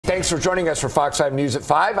Thanks for joining us for Fox 5 News at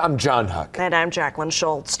 5. I'm John Huck. And I'm Jacqueline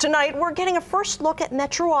Schultz. Tonight, we're getting a first look at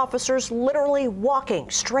Metro officers literally walking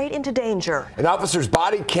straight into danger. An officer's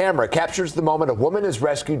body camera captures the moment a woman is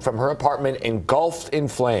rescued from her apartment engulfed in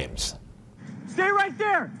flames. Stay right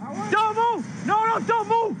there. Don't move. No, don't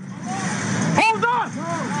move. Hold on.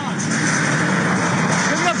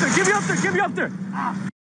 Give me up there. Give me up there.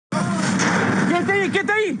 Get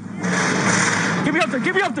ahí. Give me up there.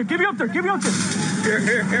 Give me up there. Give me up there. Give me up there.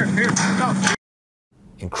 Here. No.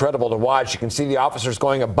 Incredible to watch. You can see the officers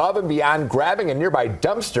going above and beyond, grabbing a nearby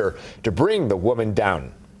dumpster to bring the woman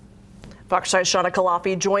down. Fox 5's Shana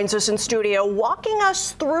Kalafi joins us in studio, walking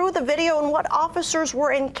us through the video and what officers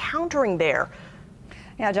were encountering there.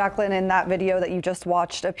 Yeah, Jacqueline, in that video that you just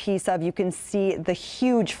watched a piece of, you can see the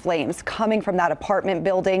huge flames coming from that apartment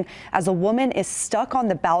building as a woman is stuck on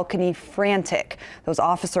the balcony, frantic. Those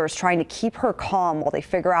officers trying to keep her calm while they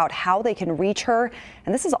figure out how they can reach her.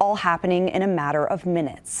 And this is all happening in a matter of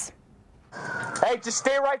minutes. Hey, just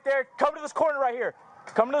stay right there. Come to this corner right here.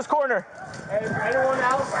 Come to this corner. Hey, anyone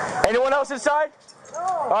else? Anyone else inside? No.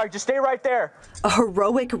 All right, just stay right there. A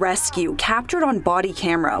heroic rescue captured on body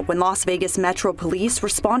camera when Las Vegas Metro Police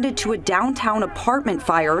responded to a downtown apartment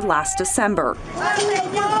fire last December.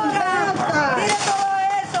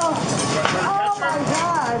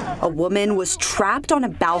 A woman was trapped on a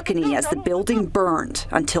balcony as the building burned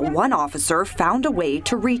until one officer found a way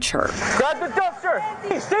to reach her. Grab the dumpster.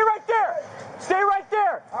 Hey, stay right there. Stay right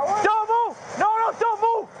there. Don't move. No, don't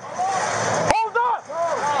move. Hold on.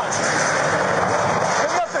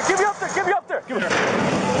 Give me up there. Give me up there. Give me up there.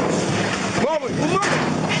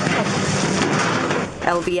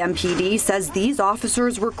 LVMPD says these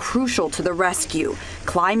officers were crucial to the rescue,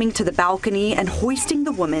 climbing to the balcony and hoisting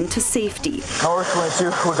the woman to safety. Our 22,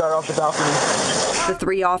 we got her off the balcony. The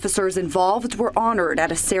 3 officers involved were honored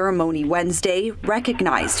at a ceremony Wednesday,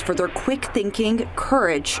 recognized for their quick thinking,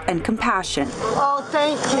 courage, and compassion. Oh,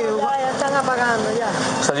 thank you.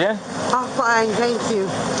 ¿Estás bien? I'm fine, thank you.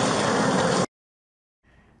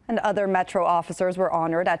 And other Metro officers were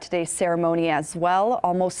honored at today's ceremony as well.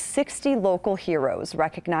 Almost 60 local heroes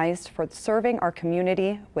recognized for serving our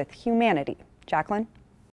community with humanity. Jacqueline?